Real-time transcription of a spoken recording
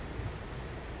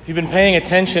If you've been paying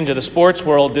attention to the sports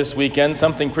world this weekend,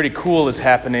 something pretty cool is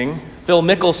happening. Phil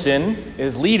Mickelson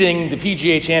is leading the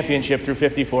PGA Championship through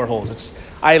 54 holes.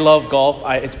 I love golf.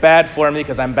 It's bad for me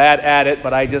because I'm bad at it,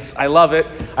 but I love it.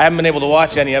 I haven't been able to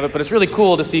watch any of it, but it's really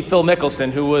cool to see Phil Mickelson,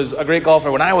 who was a great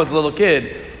golfer when I was a little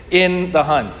kid, in the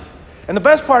hunt. And the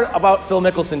best part about Phil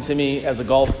Mickelson to me as a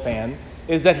golf fan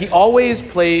is that he always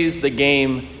plays the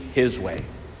game his way.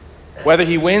 Whether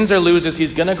he wins or loses,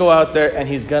 he's going to go out there and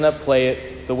he's going to play it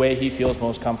the way he feels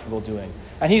most comfortable doing.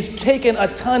 And he's taken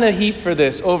a ton of heat for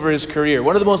this over his career.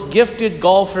 One of the most gifted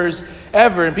golfers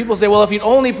ever. And people say, well, if he'd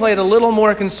only played a little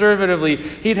more conservatively,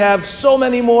 he'd have so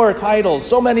many more titles,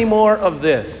 so many more of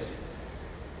this.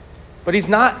 But he's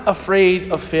not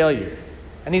afraid of failure.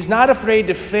 And he's not afraid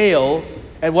to fail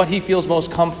at what he feels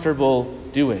most comfortable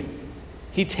doing.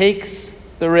 He takes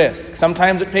the risk.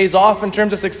 Sometimes it pays off in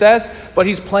terms of success, but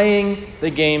he's playing the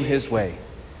game his way.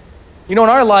 You know, in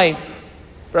our life,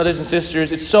 brothers and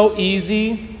sisters, it's so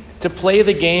easy to play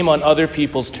the game on other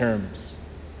people's terms,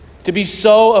 to be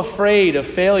so afraid of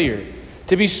failure,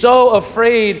 to be so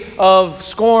afraid of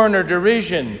scorn or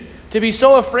derision, to be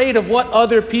so afraid of what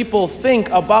other people think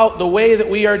about the way that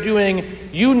we are doing,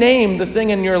 you name the thing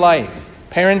in your life,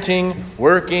 parenting,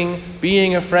 working,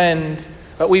 being a friend,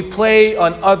 but we play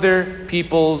on other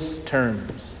people's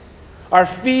terms. Our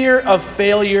fear of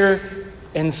failure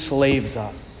enslaves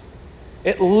us.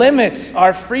 It limits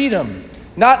our freedom.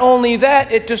 Not only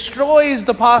that, it destroys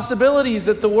the possibilities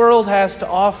that the world has to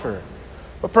offer.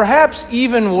 But perhaps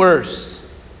even worse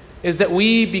is that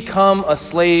we become a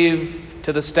slave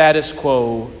to the status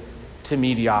quo, to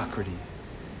mediocrity.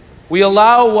 We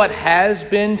allow what has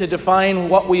been to define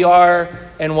what we are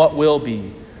and what will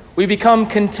be. We become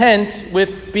content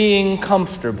with being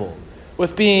comfortable,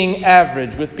 with being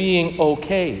average, with being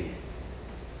okay.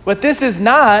 But this is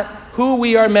not who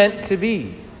we are meant to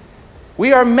be.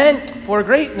 We are meant for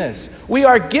greatness. We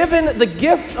are given the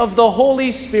gift of the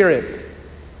Holy Spirit.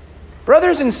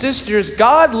 Brothers and sisters,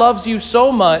 God loves you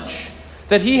so much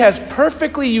that He has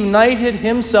perfectly united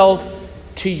Himself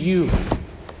to you.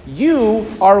 You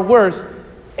are worth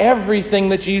everything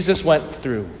that Jesus went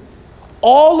through.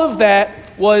 All of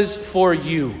that was for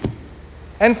you.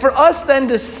 And for us then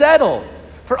to settle,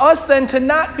 for us then to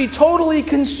not be totally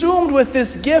consumed with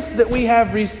this gift that we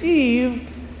have received,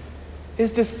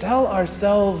 is to sell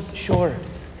ourselves short,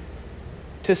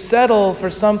 to settle for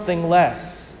something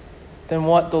less than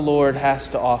what the Lord has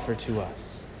to offer to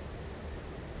us.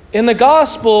 In the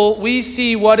gospel, we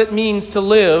see what it means to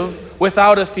live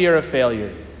without a fear of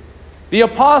failure. The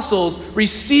apostles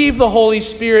receive the Holy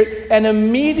Spirit and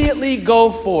immediately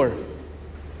go forth.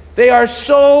 They are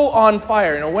so on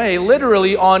fire, in a way,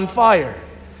 literally on fire,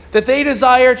 that they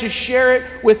desire to share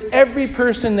it with every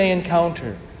person they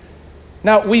encounter.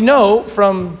 Now, we know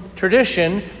from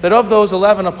tradition that of those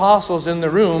 11 apostles in the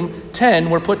room, 10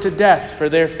 were put to death for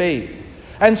their faith.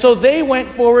 And so they went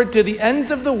forward to the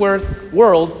ends of the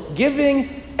world,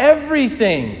 giving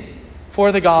everything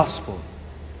for the gospel.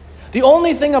 The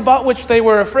only thing about which they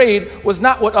were afraid was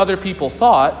not what other people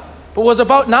thought, but was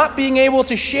about not being able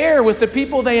to share with the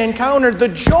people they encountered the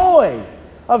joy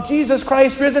of Jesus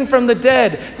Christ risen from the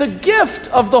dead, the gift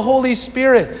of the Holy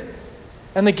Spirit,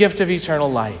 and the gift of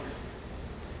eternal life.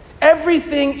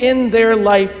 Everything in their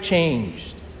life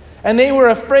changed, and they were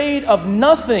afraid of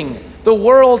nothing the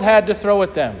world had to throw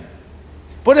at them.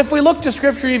 But if we look to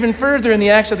Scripture even further in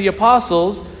the Acts of the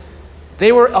Apostles,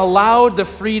 they were allowed the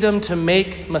freedom to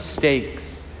make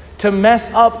mistakes, to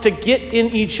mess up, to get in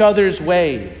each other's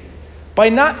way. By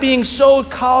not being so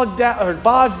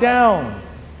bogged down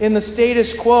in the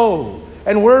status quo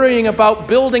and worrying about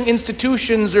building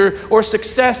institutions or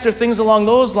success or things along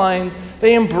those lines,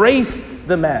 they embraced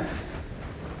the mess.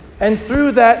 And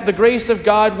through that, the grace of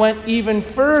God went even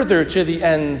further to the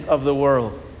ends of the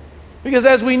world. Because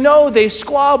as we know, they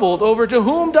squabbled over to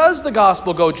whom does the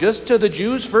gospel go? Just to the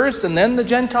Jews first and then the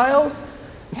Gentiles?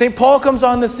 And St. Paul comes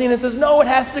on the scene and says, no, it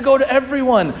has to go to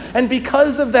everyone. And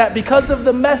because of that, because of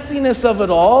the messiness of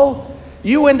it all,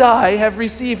 you and I have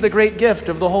received the great gift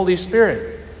of the Holy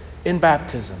Spirit in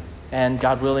baptism and,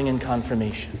 God willing, in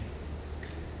confirmation.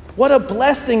 What a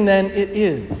blessing then it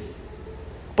is.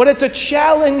 But it's a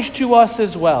challenge to us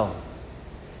as well.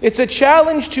 It's a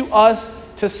challenge to us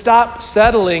to stop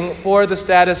settling for the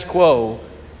status quo,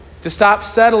 to stop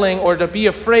settling or to be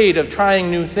afraid of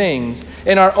trying new things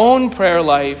in our own prayer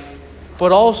life,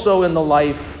 but also in the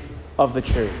life of the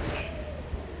church.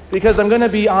 Because I'm going to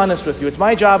be honest with you, it's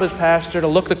my job as pastor to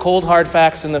look the cold hard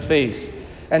facts in the face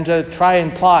and to try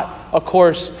and plot a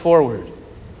course forward.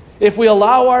 if we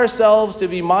allow ourselves to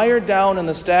be mired down in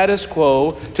the status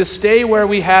quo, to stay where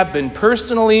we have been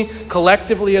personally,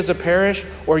 collectively as a parish,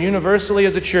 or universally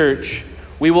as a church,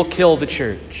 we will kill the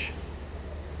church.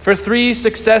 For 3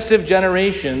 successive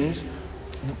generations,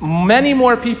 many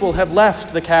more people have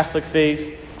left the Catholic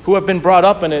faith who have been brought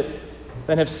up in it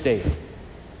than have stayed.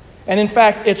 And in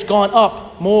fact, it's gone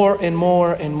up more and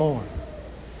more and more.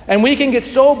 And we can get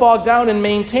so bogged down in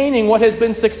maintaining what has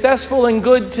been successful and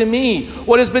good to me,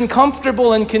 what has been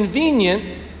comfortable and convenient,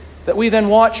 that we then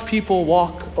watch people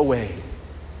walk away.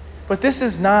 But this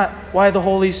is not why the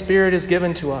Holy Spirit is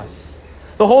given to us.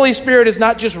 The Holy Spirit is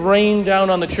not just rained down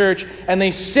on the church and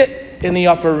they sit in the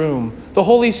upper room. The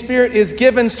Holy Spirit is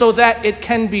given so that it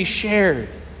can be shared.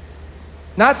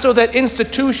 Not so that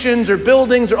institutions or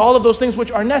buildings or all of those things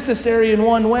which are necessary in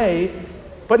one way,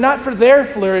 but not for their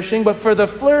flourishing, but for the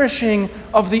flourishing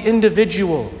of the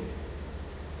individual.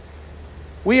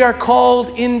 We are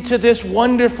called into this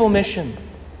wonderful mission.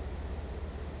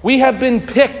 We have been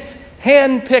picked,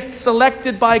 hand-picked,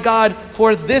 selected by God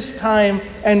for this time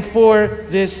and for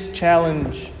this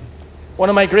challenge. One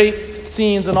of my great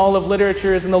scenes in all of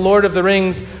literature is in The Lord of the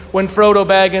Rings, when Frodo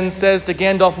Baggins says to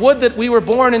Gandalf, "Would that we were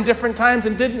born in different times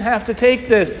and didn't have to take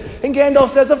this." And Gandalf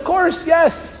says, "Of course,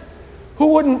 yes. Who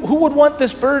would want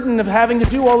this burden of having to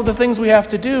do all of the things we have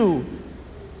to do?"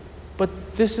 But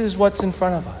this is what's in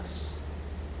front of us.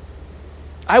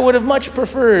 I would have much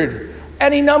preferred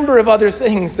any number of other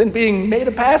things than being made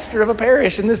a pastor of a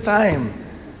parish in this time.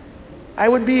 I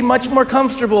would be much more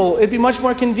comfortable. It'd be much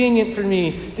more convenient for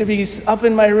me to be up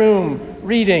in my room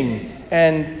reading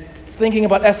and thinking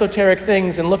about esoteric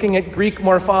things and looking at Greek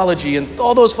morphology and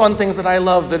all those fun things that I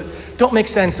love that don't make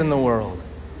sense in the world.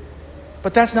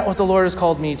 But that's not what the Lord has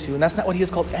called me to, and that's not what he has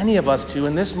called any of us to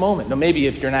in this moment. Now, maybe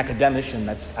if you're an academician,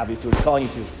 that's obviously what he's calling you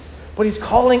to. But he's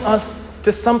calling us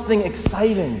to something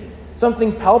exciting,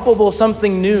 something palpable,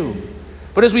 something new.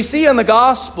 But as we see in the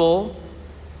gospel,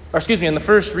 in the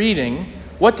first reading,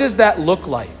 what does that look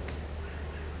like?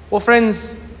 Well,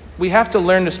 friends, we have to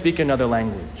learn to speak another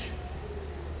language.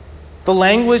 The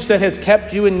language that has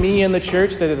kept you and me in the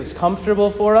church, that is comfortable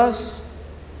for us,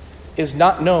 is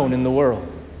not known in the world.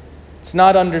 It's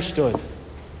not understood.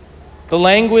 The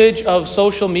language of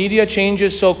social media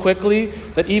changes so quickly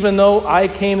that even though I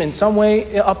came in some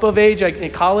way up of age,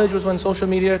 college was when social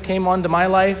media came onto my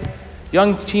life,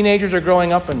 young teenagers are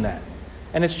growing up in that.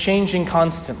 And it's changing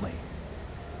constantly.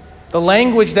 The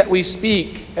language that we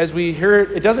speak, as we hear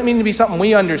it, doesn't mean to be something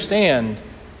we understand,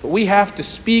 but we have to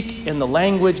speak in the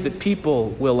language that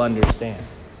people will understand.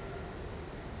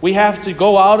 We have to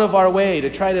go out of our way to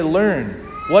try to learn,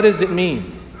 what does it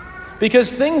mean?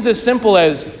 Because things as simple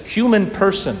as human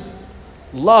person,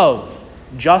 love,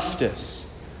 justice,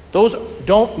 those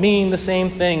don't mean the same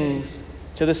things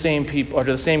to the same people or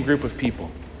to the same group of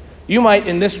people. You might,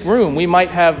 in this room, we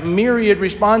might have myriad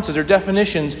responses or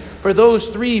definitions for those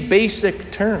 3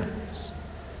 basic terms.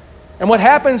 And what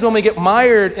happens when we get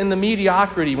mired in the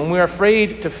mediocrity, when we're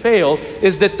afraid to fail,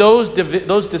 is that those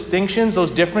distinctions,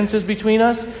 those differences between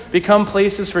us become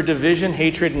places for division,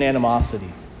 hatred, and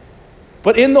animosity.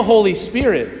 But in the Holy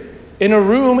Spirit, in a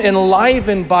room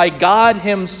enlivened by God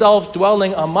himself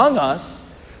dwelling among us,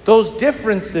 those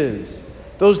differences,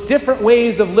 those different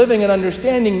ways of living and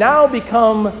understanding now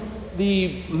become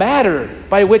the matter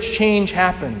by which change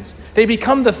happens. They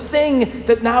become the thing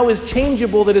that now is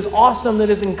changeable, that is awesome, that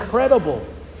is incredible.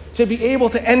 To be able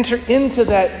to enter into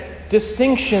that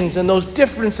distinctions and those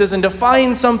differences and to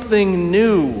find something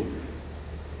new.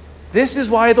 This is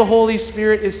why the Holy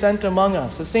Spirit is sent among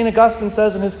us. As St. Augustine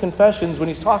says in his Confessions when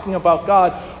he's talking about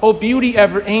God, "O beauty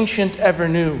ever ancient, ever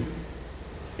new."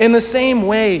 In the same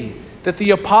way that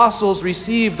the apostles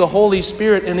received the Holy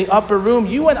Spirit in the upper room,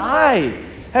 you and I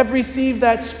have received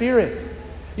that Spirit.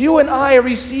 You and I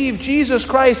receive Jesus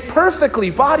Christ perfectly,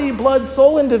 body, blood,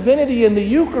 soul, and divinity in the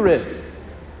Eucharist.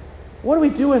 What do we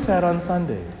do with that on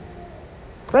Sundays?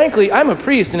 Frankly, I'm a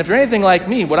priest, and if you're anything like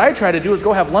me, what I try to do is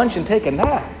go have lunch and take a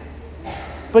nap.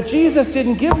 But Jesus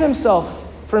didn't give himself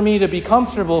for me to be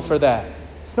comfortable for that.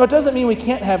 No, it doesn't mean we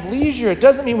can't have leisure. It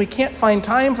doesn't mean we can't find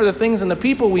time for the things and the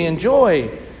people we enjoy.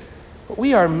 But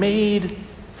we are made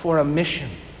for a mission,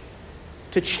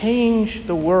 to change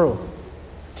the world,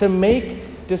 to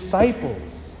make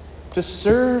disciples, to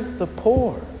serve the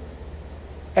poor.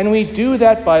 And we do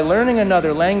that by learning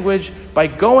another language, by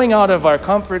going out of our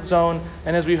comfort zone,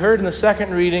 and as we heard in the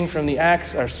second reading from the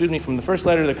first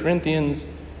letter to the Corinthians,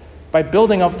 by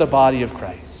building up the body of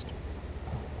Christ.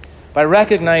 By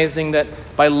recognizing that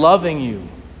by loving you,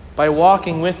 by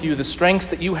walking with you, the strengths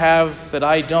that you have that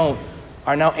I don't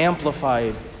are now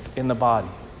amplified in the body.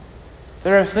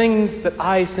 There are things that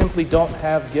I simply don't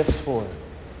have gifts for.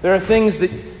 There are things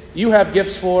that you have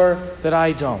gifts for that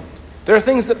I don't. There are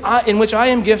things in which I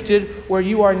am gifted where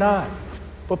you are not.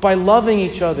 But by loving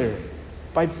each other,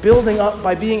 by building up,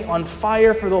 by being on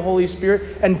fire for the Holy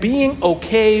Spirit, and being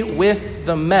okay with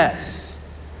the mess,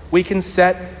 we can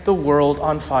set the world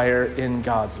on fire in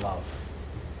God's love.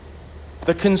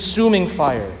 The consuming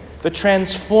fire, the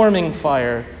transforming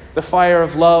fire, the fire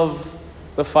of love,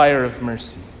 the fire of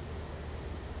mercy.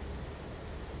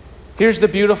 Here's the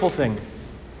beautiful thing.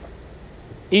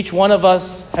 Each one of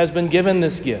us has been given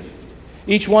this gift.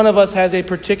 Each one of us has a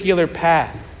particular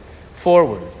path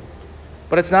forward.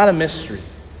 But it's not a mystery.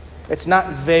 It's not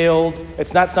veiled.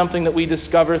 It's not something that we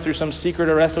discover through some secret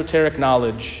or esoteric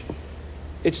knowledge.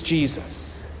 It's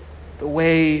Jesus, the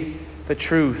way, the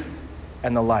truth,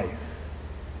 and the life.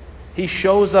 He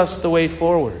shows us the way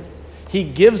forward. He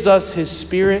gives us His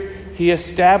Spirit. He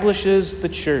establishes the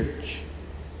church.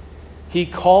 He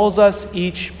calls us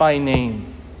each by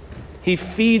name. He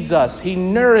feeds us. He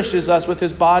nourishes us with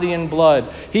His body and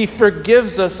blood. He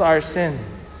forgives us our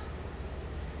sins.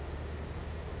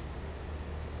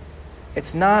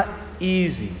 It's not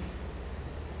easy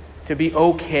to be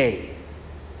okay,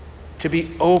 to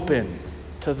be open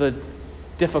to the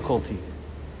difficulty,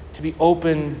 to be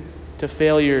open to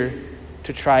failure,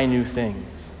 to try new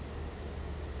things.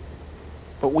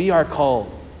 But we are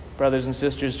called, brothers and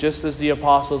sisters, just as the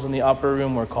apostles in the upper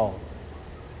room were called,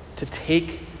 to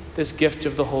take this gift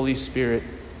of the Holy Spirit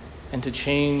and to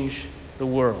change the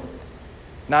world.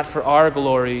 Not for our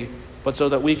glory, but so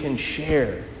that we can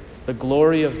share the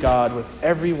glory of God with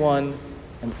everyone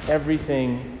and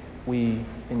everything we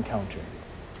encounter.